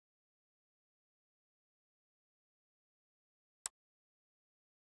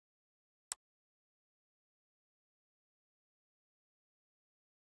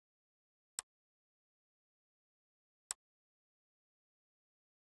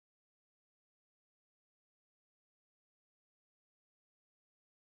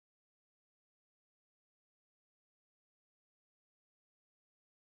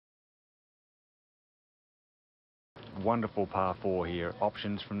Wonderful par 4 here,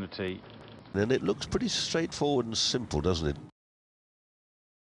 options from the tee. And it looks pretty straightforward and simple, doesn't it?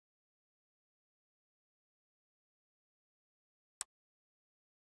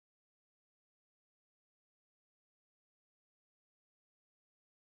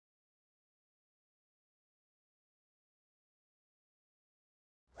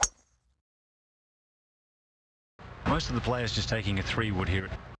 Most of the players just taking a 3-wood here.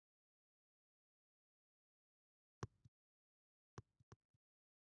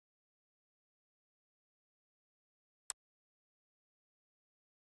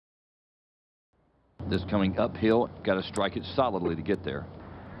 This coming uphill, got to strike it solidly to get there.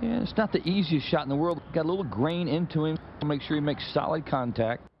 Yeah, it's not the easiest shot in the world. Got a little grain into him. Make sure he makes solid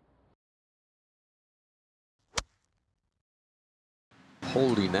contact.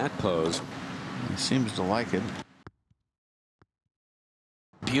 Holding that pose. He seems to like it.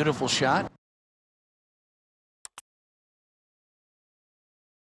 Beautiful shot.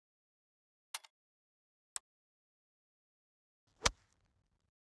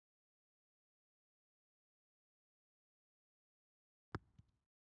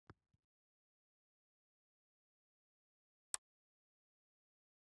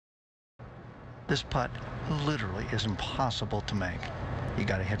 This putt literally is impossible to make. You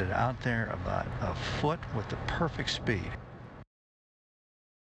got to hit it out there about a foot with the perfect speed.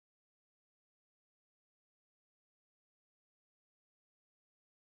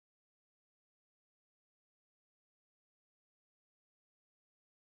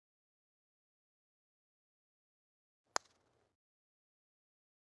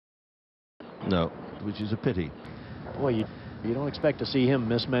 No, which is a pity. Boy, you don't expect to see him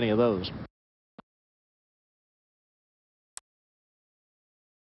miss many of those.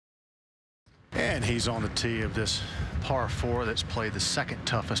 And he's on the tee of this par 4 that's played the second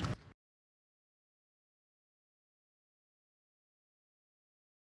toughest.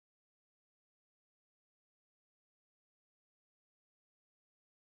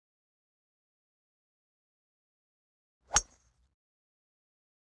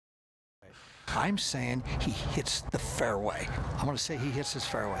 I'm saying he hits the fairway. I'm going to say he hits his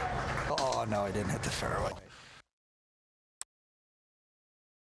fairway. Oh, no, he didn't hit the fairway.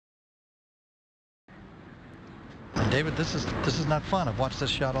 David, this is not fun. I've watched this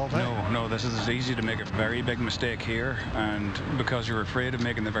shot all day. No, this is easy to make a very big mistake here, and because you're afraid of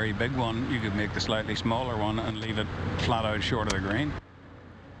making the very big one, you could make the slightly smaller one and leave it flat out short of the green.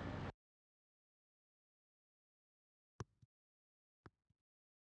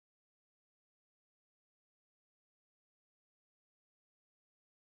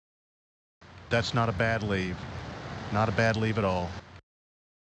 That's not a bad leave. Not a bad leave at all.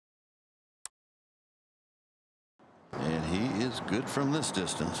 And he is good from this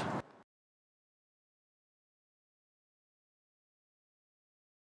distance.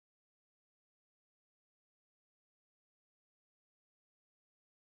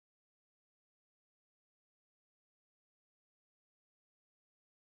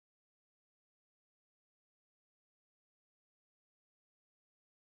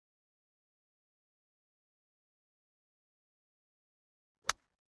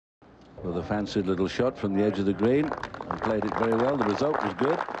 With a fancy little shot from the edge of the green and played it very well. The result was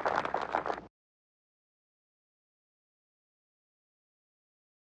good.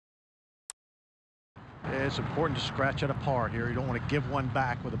 It's important to scratch it apart here. You don't want to give one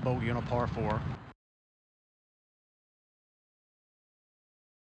back with a bogey on a par 4.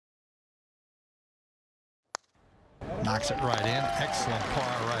 Knocks it right in. Excellent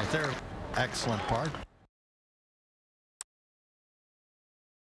par right there. Excellent par.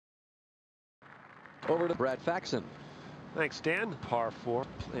 Over to Brad Faxon. Thanks, Dan. Par 4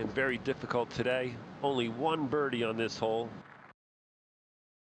 and very difficult today. Only one birdie on this hole.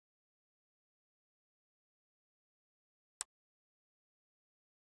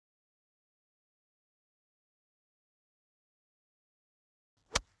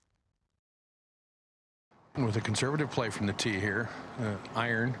 With a conservative play from the tee here,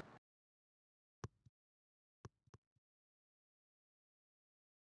 iron.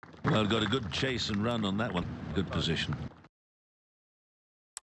 Well, got a good chase and run on that one. Good position.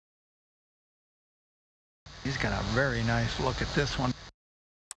 He's got a very nice look at this one.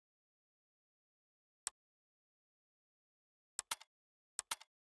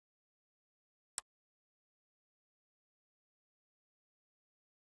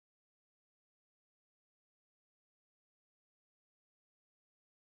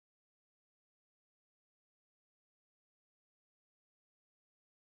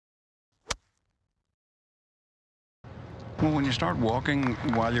 Well, when you start walking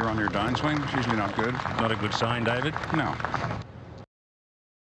while you're on your downswing, it's usually not good. Not a good sign, David. No.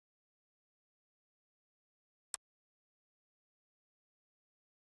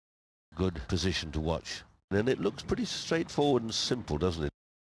 Good position to watch. And it looks pretty straightforward and simple, doesn't it?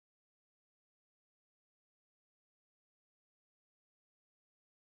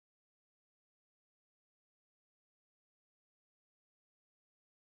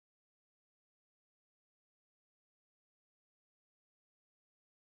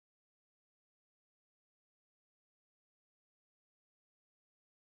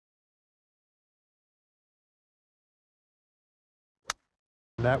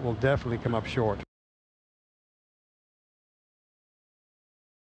 That will definitely come up short.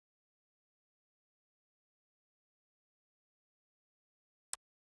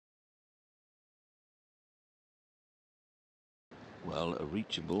 Well, a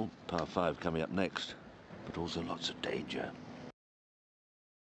reachable par 5 coming up next, but also lots of danger.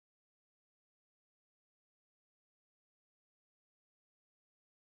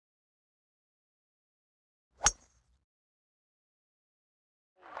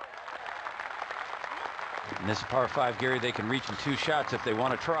 In this par 5, Gary, they can reach in 2 shots if they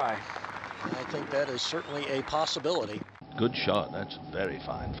want to try. I think that is certainly a possibility. Good shot. That's very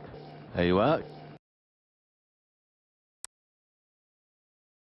fine. There you are.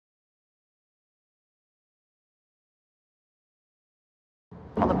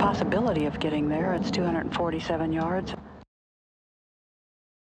 Well, the possibility of getting there, it's 247 yards.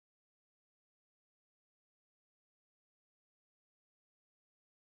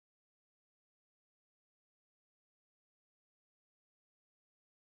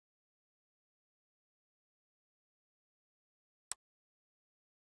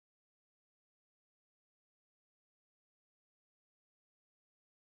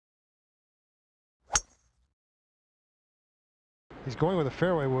 He's going with a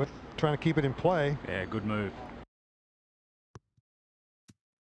fairway wood, trying to keep it in play. Yeah, good move.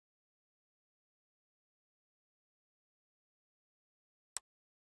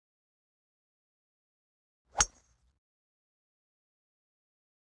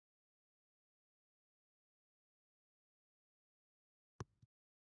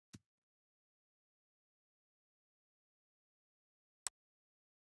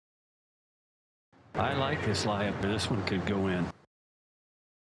 I like this layup, but this one could go in.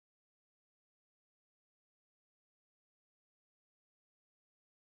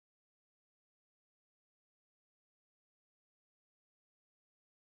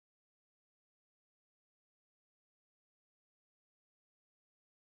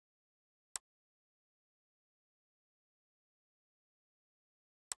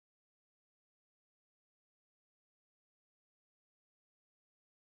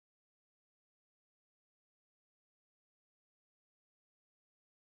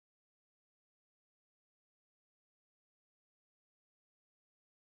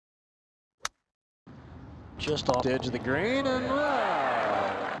 Just off the edge of the green and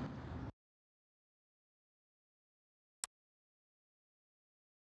right.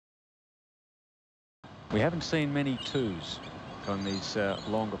 We haven't seen many 2s on these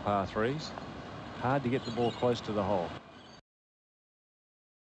longer par 3s. Hard to get the ball close to the hole.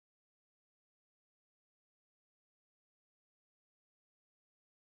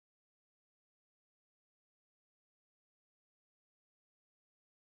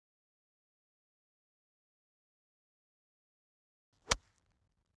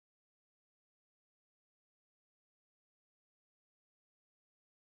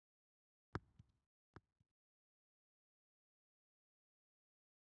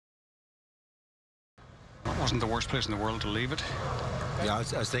 Wasn't the worst place in the world to leave it. Yeah, I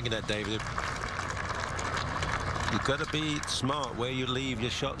was thinking that, David. You've got to be smart where you leave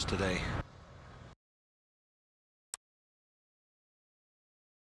your shots today.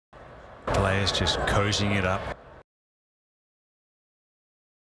 Players just cozying it up.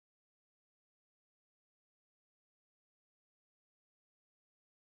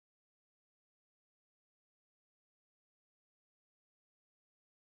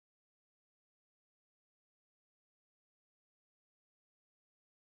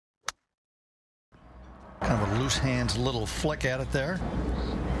 Kind of a loose hands little flick at it there.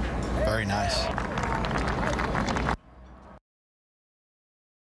 Very nice.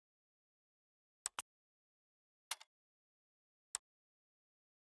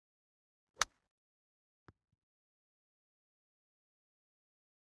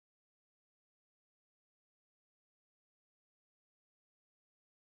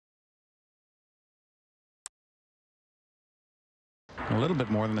 A little bit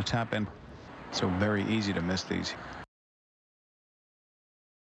more than a tap in. So very easy to miss these.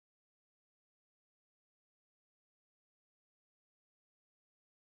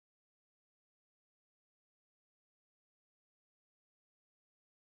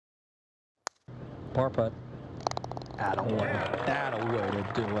 Par putt. That'll way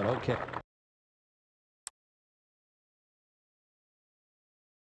to do it. Okay.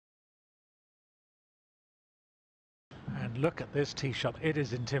 And look at this tee shot. It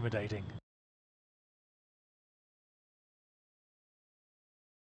is intimidating.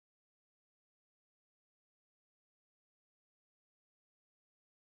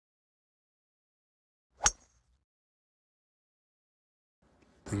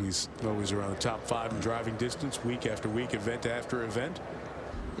 He's always around the top 5 in driving distance, week after week, event after event.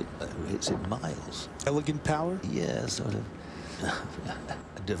 It hits it miles. Elegant power? Yeah, sort of.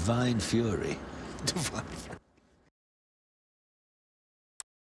 A divine fury. Divine fury.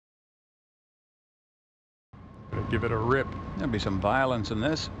 Give it a rip. There'll be some violence in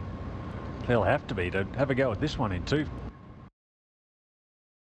this. There'll have to be to have a go at this one in too.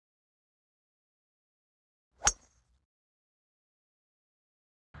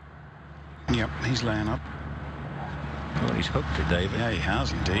 Yep, he's laying up. Well, he's hooked it, David. Yeah, he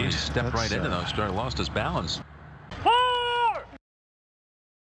has indeed. He stepped right into those, lost his balance.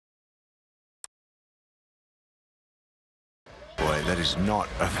 Boy, that is not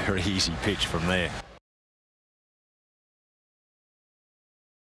a very easy pitch from there.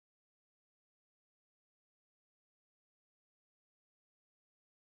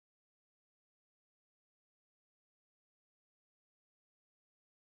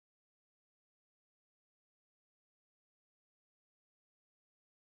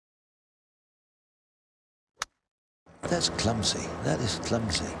 That's clumsy. That is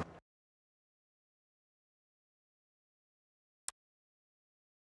clumsy.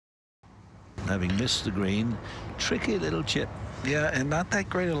 Having missed the green, tricky little chip. Yeah, and not that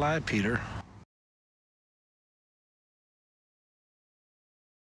great a lie, Peter.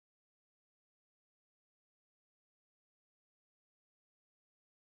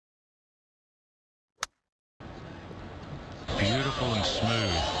 Beautiful and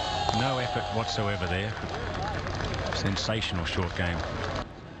smooth. No effort whatsoever there. Sensational short game.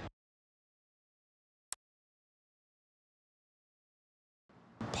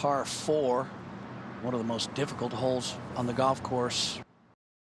 Par 4, one of the most difficult holes on the golf course.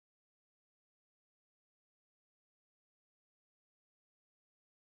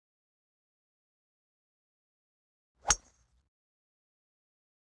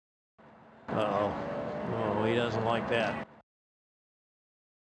 Uh-oh. Oh, he doesn't like that.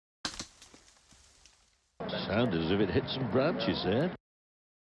 Sounded as if it hit some branches there.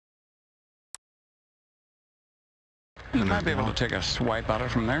 You might be able to take a swipe at it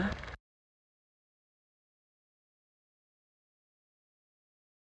from there.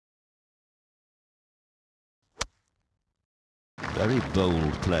 Very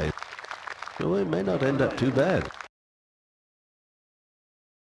bold play. So it may not end up too bad.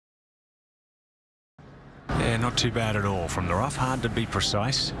 Yeah, not too bad at all from the rough. Hard to be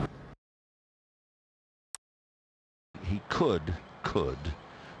precise. He could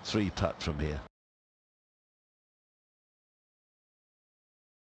 3-putt from here.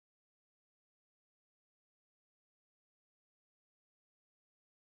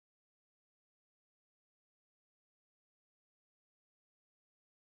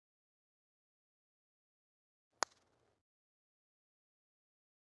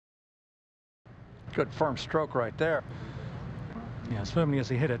 Good firm stroke right there. Yeah, as firmly as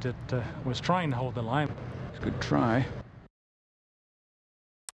he hit it, it was trying to hold the line. It's a good try.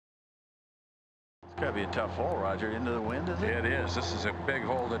 It's got to be a tough hole, Roger. Into the wind, is it? It is. This is a big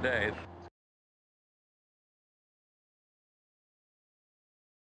hole today.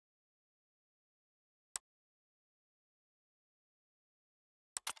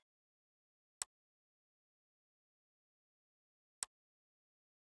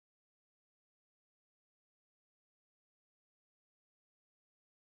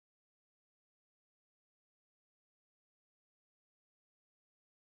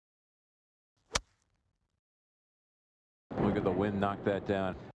 Look at the wind knock that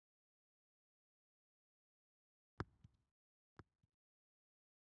down.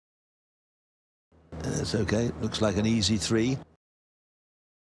 That's okay. Looks like an easy 3.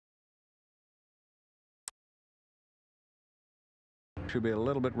 Should be a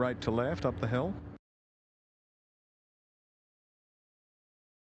little bit right to left up the hill.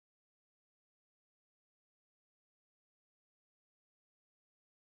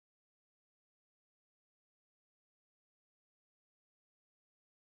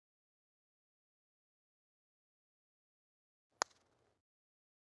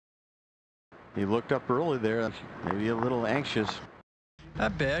 He looked up early there, maybe a little anxious.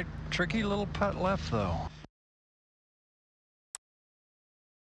 Not bad. Tricky little putt left, though.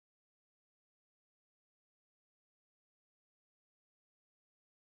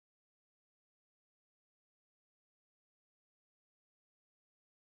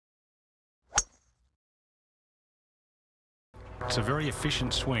 It's a very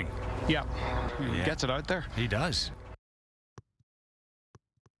efficient swing. Yeah. He gets it out there. He does.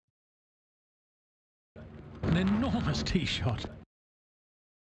 An enormous tee shot.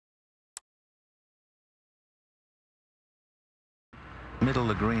 Middle of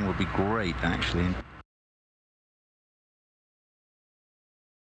the green would be great, actually.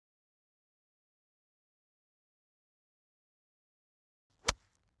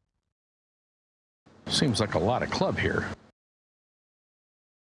 Seems like a lot of club here.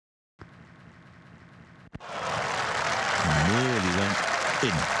 Nearly went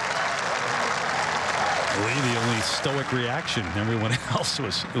in. Lee, the only stoic reaction. Everyone else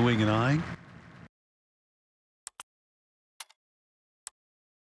was oohing and eyeing.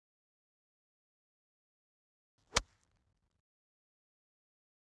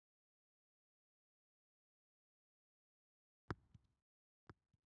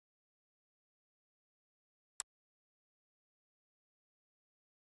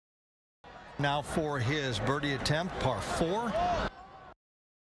 Now for his birdie attempt, par 4.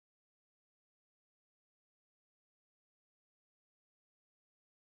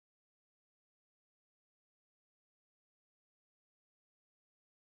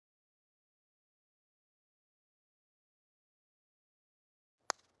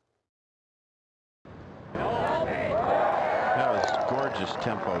 That was gorgeous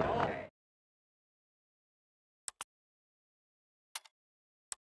tempo.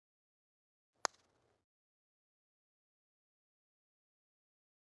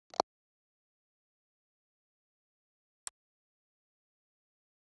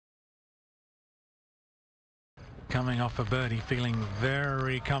 Coming off a birdie, feeling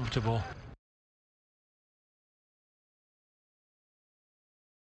very comfortable.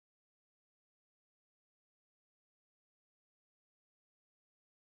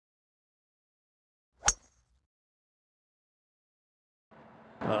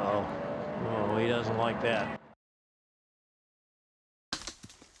 Uh-oh. Oh, he doesn't like that.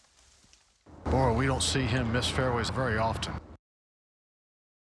 Boy, we don't see him miss fairways very often.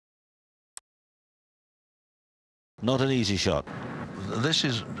 Not an easy shot. This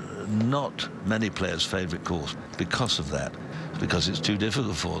is not many players' favourite course because of that, because it's too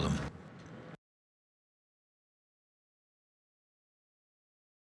difficult for them.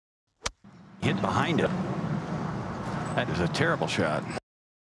 Hit behind it. That is a terrible shot.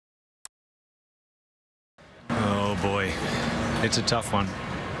 Oh boy, it's a tough one.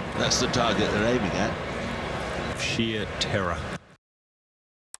 That's the target they're aiming at. Sheer terror.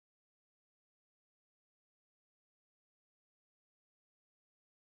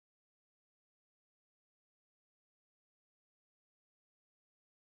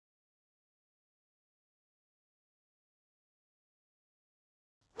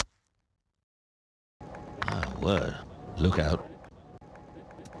 Word. Look out.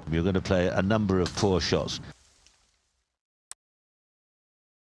 You're going to play a number of poor shots.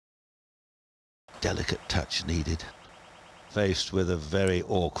 Delicate touch needed. Faced with a very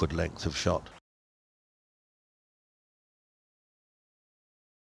awkward length of shot.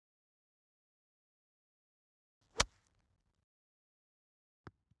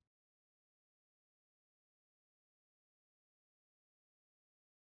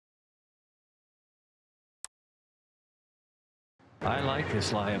 I like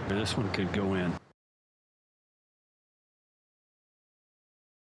this lie up there. This one could go in.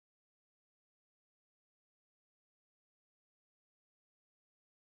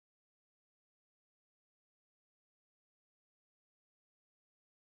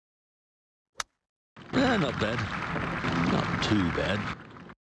 Not bad. Not too bad.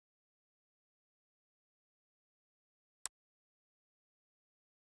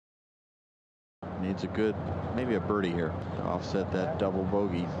 Needs a good, maybe a birdie here to offset that double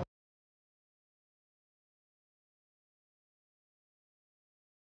bogey.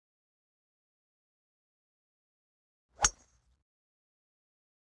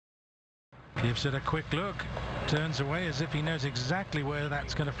 Gives it a quick look, turns away as if he knows exactly where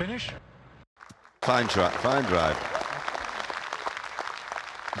that's going to finish. Fine try, fine drive.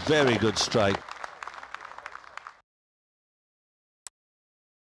 Very good strike.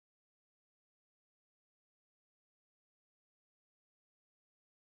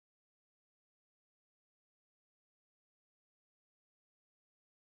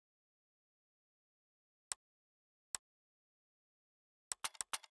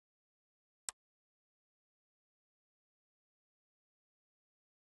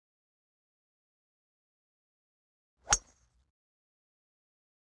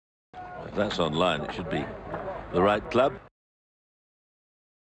 If that's online, it should be the right club.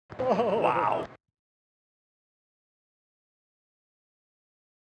 Wow.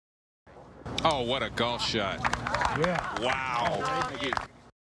 Oh, what a golf shot. Yeah. Wow.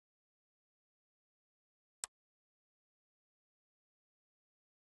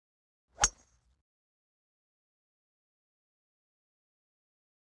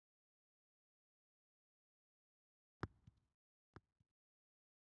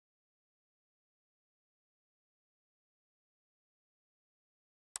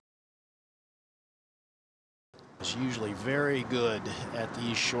 Is usually very good at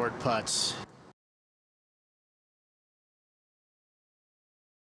these short putts.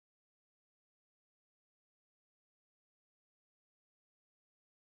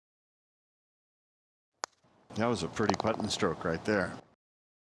 That was a pretty putting stroke right there.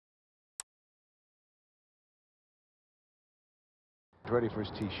 Ready for his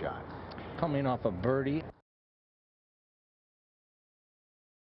tee shot. Coming off a birdie.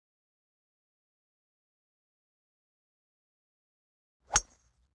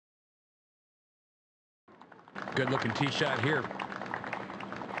 Good looking tee shot here.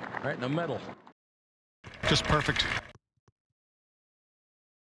 Right in the middle. Just perfect.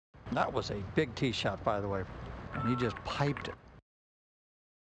 That was a big tee shot, by the way, and he just piped it.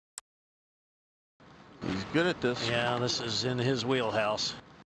 He's good at this. Yeah, this is in his wheelhouse.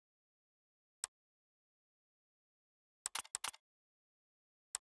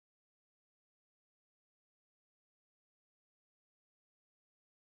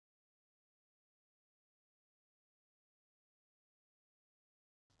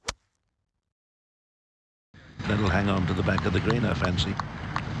 That'll hang on to the back of the green, I fancy.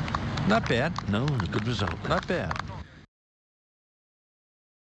 Not bad. No, a good result. Not bad.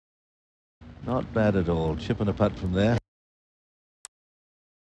 Not bad at all. Chip and a putt from there.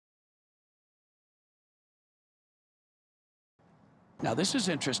 Now this is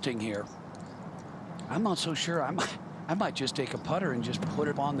interesting here. I'm not so sure. I might just take a putter and just put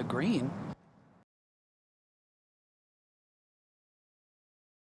it on the green.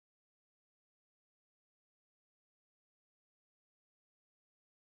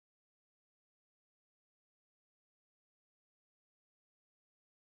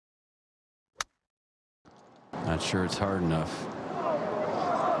 Not sure it's hard enough.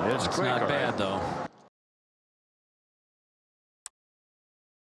 It's not bad, though.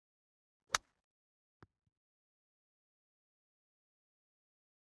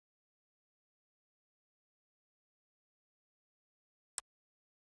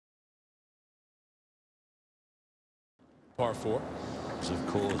 Par 4. It's of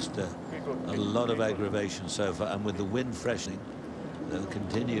course a lot of aggravation so far, and with the wind freshening, they'll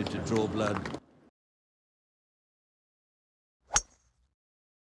continue to draw blood.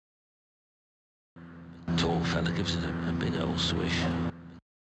 Tall fella gives it a big old swish.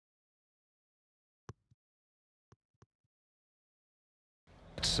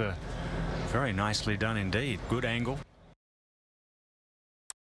 It's very nicely done indeed. Good angle.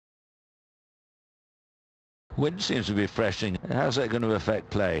 Wind seems to be freshening. How's that going to affect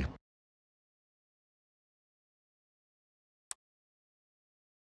play?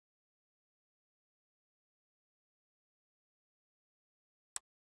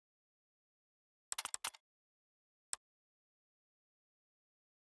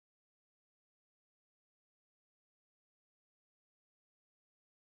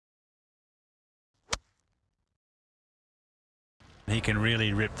 He can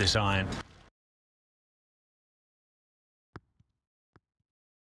really rip this iron.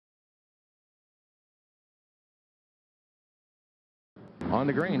 On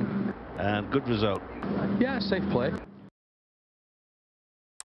the green. And good result. Yeah, safe play.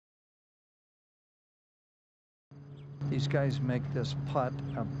 These guys make this putt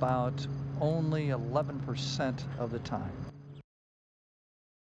about only 11% of the time.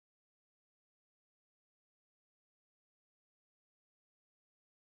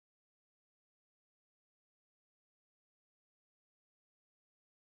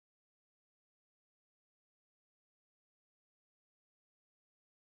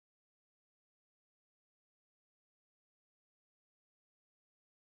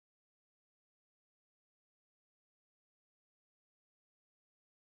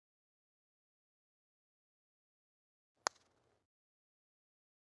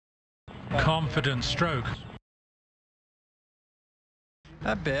 Confident stroke.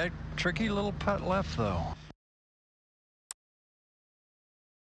 Not bad. Tricky little putt left, though.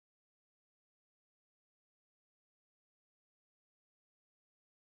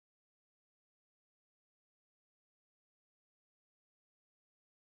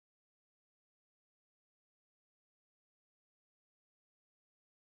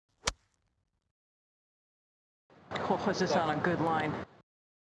 Oh, is this on a good line?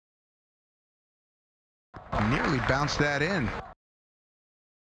 Nearly bounced that in.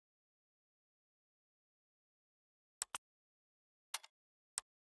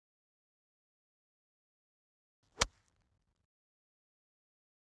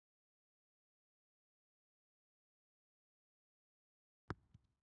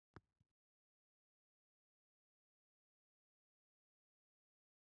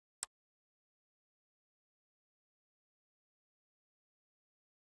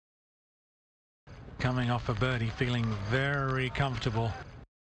 Coming off a birdie, feeling very comfortable.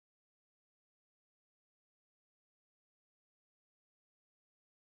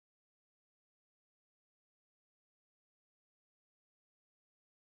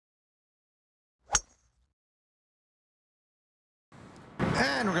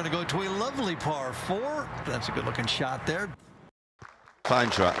 And we're going to go to a lovely par 4. That's a good looking shot there.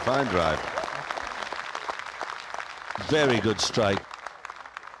 Fine try, fine drive. Very good strike.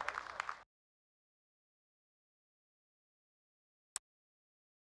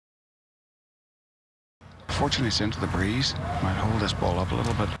 Fortunately, it's into the breeze. Might hold this ball up a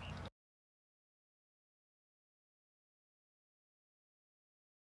little bit.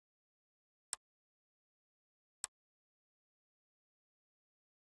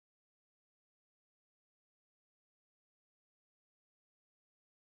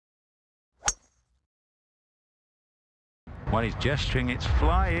 While he's gesturing, it's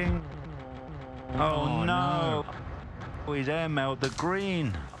flying. Oh, no. He's airmailed the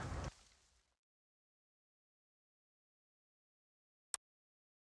green.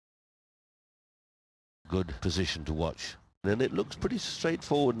 Good position to watch. And it looks pretty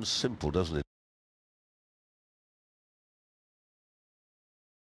straightforward and simple, doesn't it?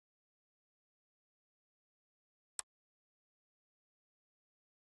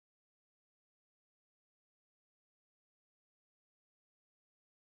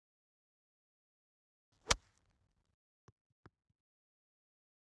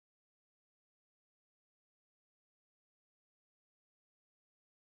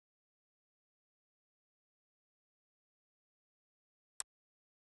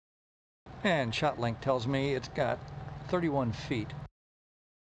 And shot length tells me it's got 31 feet.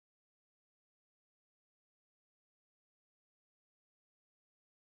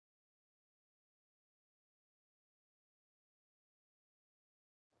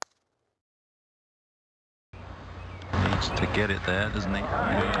 Needs to get it there, doesn't he?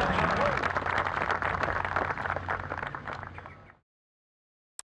 Yeah.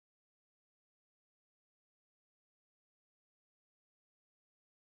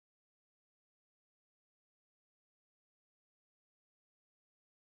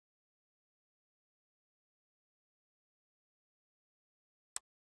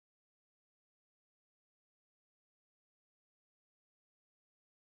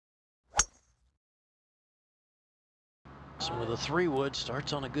 With a 3-wood,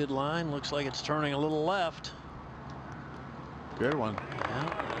 starts on a good line. Looks like it's turning a little left. Good one.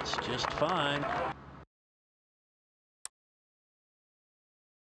 Yeah, that's just fine.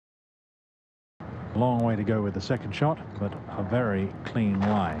 Long way to go with the second shot, but a very clean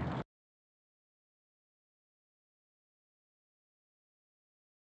lie.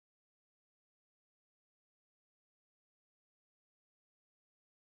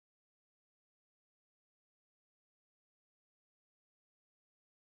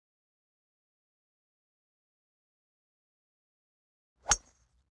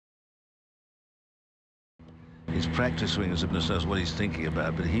 His practice swing is knows what he's thinking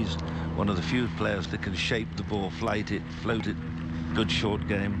about, but he's one of the few players that can shape the ball, flight it, float it. Good short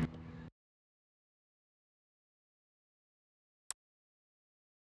game.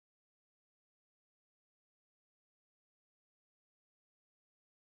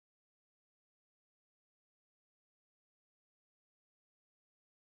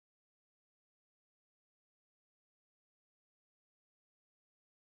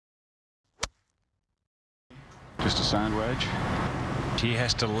 Just a sand wedge. He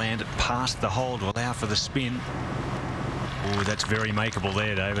has to land it past the hole to allow for the spin. Oh, that's very makeable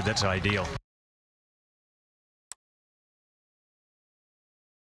there, David. That's ideal.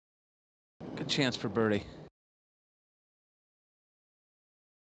 Good chance for birdie.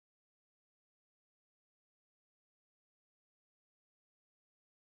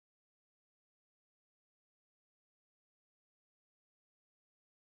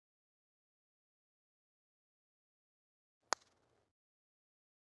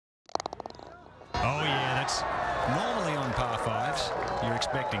 Oh, yeah, that's normally on par 5s. You're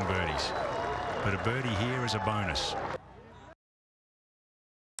expecting birdies. But a birdie here is a bonus.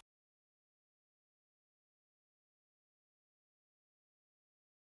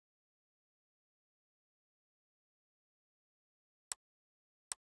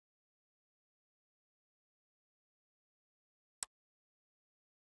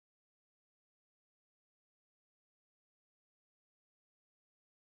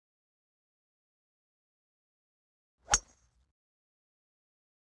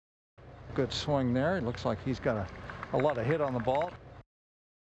 Good swing there. It looks like he's got a lot of hit on the ball.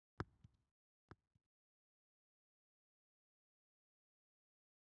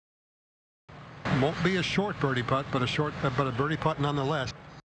 Won't be a short birdie putt, but a birdie putt nonetheless.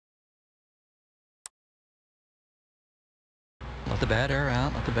 Let the bad air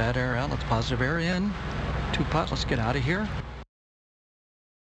out. Let the bad air out. Let the positive air in. 2 putt. Let's get out of here.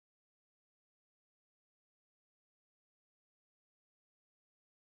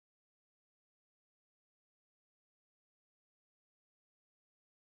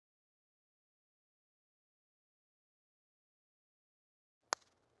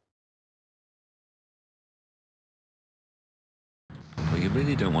 Well, you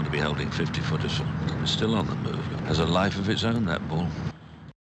really don't want to be holding 50-footers. It's still on the move. It has a life of its own, that ball.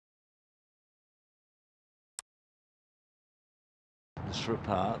 This for a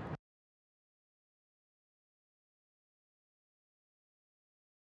par.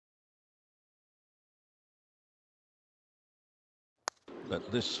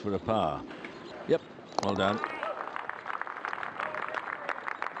 But this for a par. Yep, well done.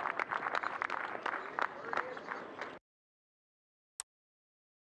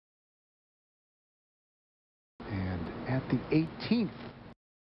 At the 18th.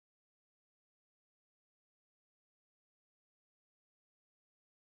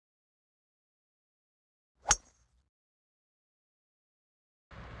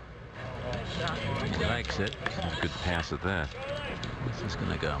 Likes it. Good pass at that. This is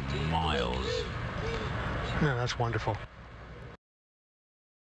going to go miles. Yeah, that's wonderful.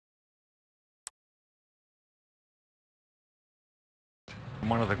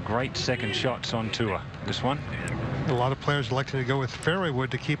 One of the great second shots on tour, this one. A lot of players electing to go with fairway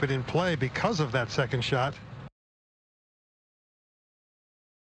wood to keep it in play because of that second shot.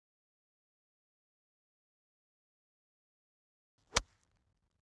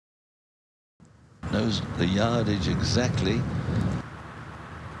 Knows the yardage exactly.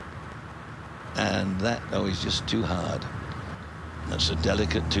 And that, oh, he's just too hard. That's a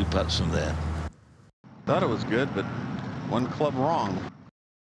delicate 2 putts from there. Thought it was good, but 1 club wrong.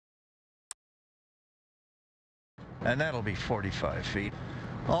 And that'll be 45 feet.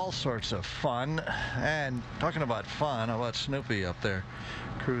 All sorts of fun. And talking about fun, how about Snoopy up there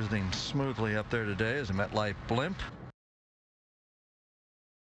cruising smoothly up there today as a MetLife blimp.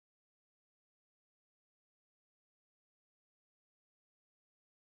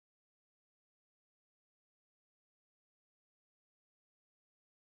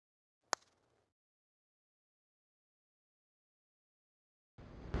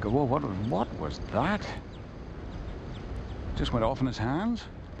 Well, what was that? Just went off in his hands?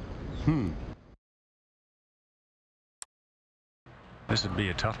 This would be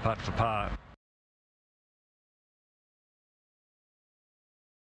a tough putt for par.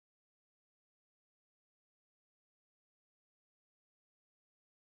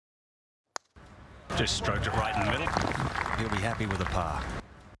 Just stroked it right in the middle. He'll be happy with a par.